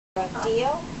Drug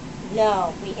deal?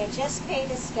 No, we had just paid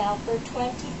a scalper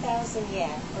 20,000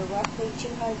 yen, or roughly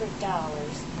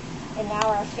 $200, and now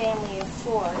our family of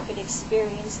 4 could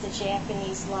experience the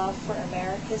Japanese love for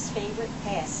America's favorite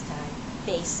pastime,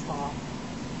 baseball.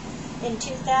 In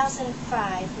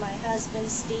 2005, my husband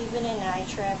Stephen and I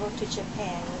traveled to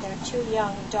Japan with our 2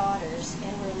 young daughters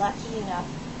and were lucky enough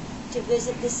to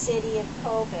visit the city of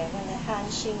Kobe when the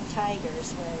Hanshin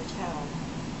Tigers were in town.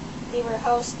 They were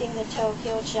hosting the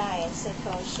Tokyo Giants at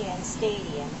Koshien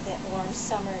Stadium that warm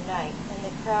summer night, and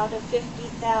the crowd of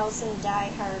 50,000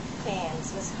 die-hard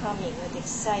fans was humming with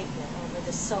excitement over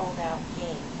the sold-out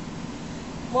game.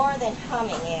 More than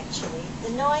humming, actually.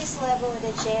 The noise level at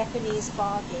a Japanese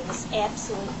ball game is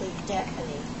absolutely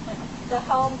deafening. The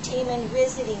home team and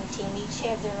visiting team each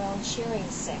have their own cheering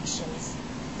sections.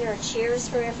 There are cheers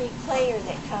for every player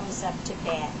that comes up to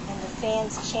bat, and the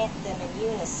fans chant them in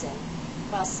unison,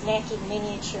 while smacking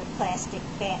miniature plastic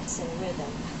bats in rhythm.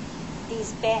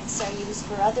 These bats are used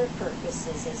for other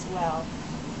purposes as well.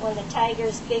 When the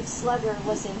Tigers' big slugger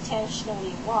was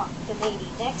intentionally walked, the lady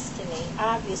next to me,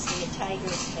 obviously a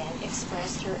Tigers fan,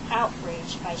 expressed her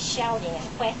outrage by shouting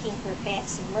and whacking her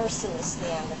bats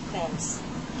mercilessly on the fence.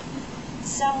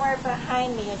 Somewhere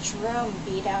behind me, a drum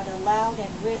beat out a loud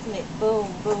and rhythmic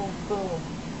boom, boom, boom.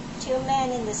 2 men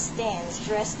in the stands,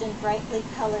 dressed in brightly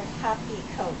colored hockey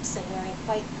coats and wearing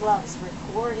white gloves, were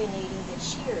coordinating the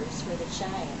cheers for the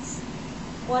Giants.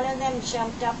 One of them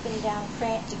jumped up and down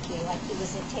frantically like he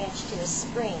was attached to a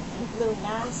spring and blew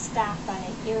non-stop on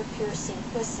an ear-piercing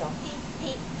whistle, peep,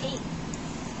 peep, peep.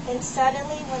 And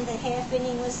suddenly, when the half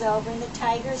inning was over and the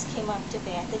Tigers came up to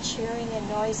bat, the cheering and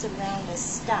noise around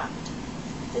us stopped.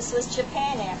 This was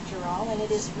Japan, after all, and it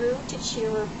is rude to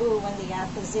cheer or boo when the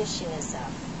opposition is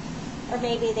up. Or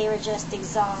maybe they were just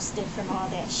exhausted from all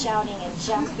that shouting and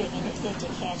jumping and it had to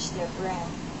catch their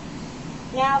breath.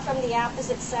 Now, from the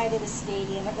opposite side of the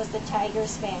stadium, it was the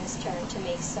Tigers fans' turn to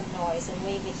make some noise and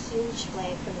wave a huge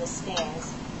flag from the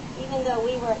stands. Even though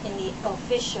we weren't in the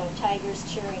official Tigers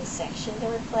cheering section,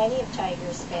 there were plenty of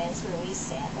Tigers fans where we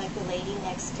sat, like the lady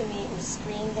next to me who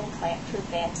screamed and clapped her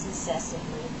bats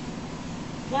incessantly.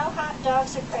 No hot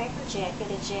dogs or Cracker Jack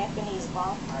at a Japanese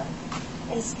ballpark.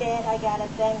 Instead, I got a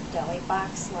bento, a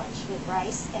box lunch with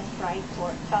rice and fried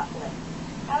pork cutlet.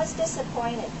 I was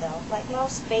disappointed, though. Like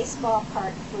most baseball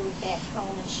park food back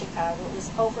home in Chicago, it was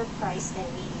overpriced and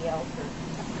mediocre.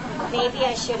 Maybe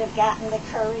I should have gotten the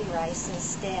curry rice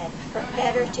instead. But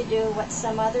better to do what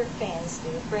some other fans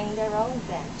do, bring their own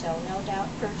bento, no doubt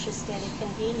purchased at a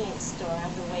convenience store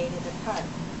on the way to the park.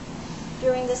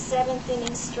 During the 7th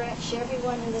inning stretch,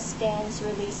 everyone in the stands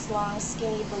released long,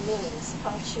 skinny balloons,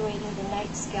 punctuating the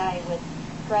night sky with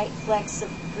bright flecks of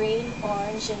green,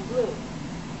 orange, and blue,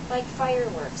 like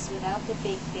fireworks without the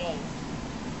big bang.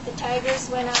 The Tigers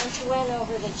went on to win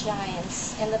over the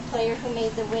Giants, and the player who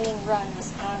made the winning run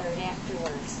was honored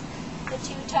afterwards. The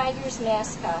 2 Tigers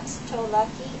mascots,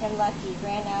 Tolucky and Lucky,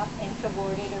 ran out and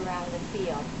cavorted around the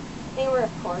field. They were,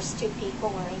 of course, 2 people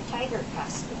wearing tiger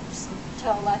costumes.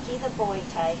 Tolucky, the boy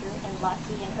tiger, and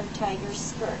Lucky in her tiger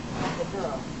skirt, the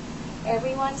girl.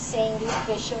 Everyone sang the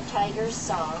official Tigers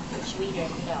song, which we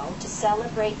didn't know, to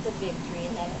celebrate the victory,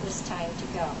 and then it was time to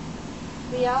go.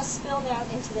 We all spilled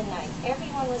out into the night.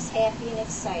 Everyone was happy and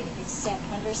excited, except,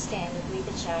 understandably,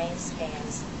 the Giants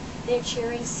fans. Their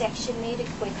cheering section made a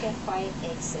quick and quiet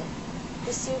exit.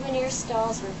 The souvenir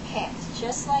stalls were packed.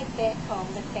 Just like back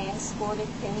home, the fans sported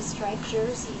pinstripe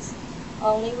jerseys,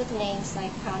 only with names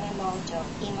like Kanemoto,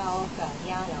 Imaoka,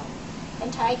 Yano.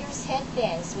 And Tigers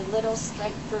headbands with little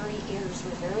striped furry ears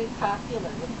were very popular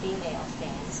with female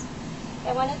fans.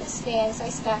 At one of the stands, I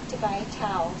stopped to buy a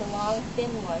towel, the long,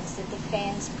 thin ones that the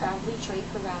fans proudly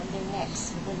drape around their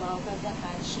necks with the logo of the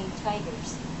Hanshin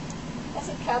Tigers. As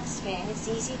a Cubs fan, it's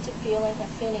easy to feel an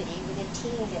affinity with a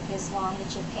team that has won the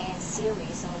Japan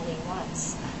series only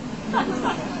once.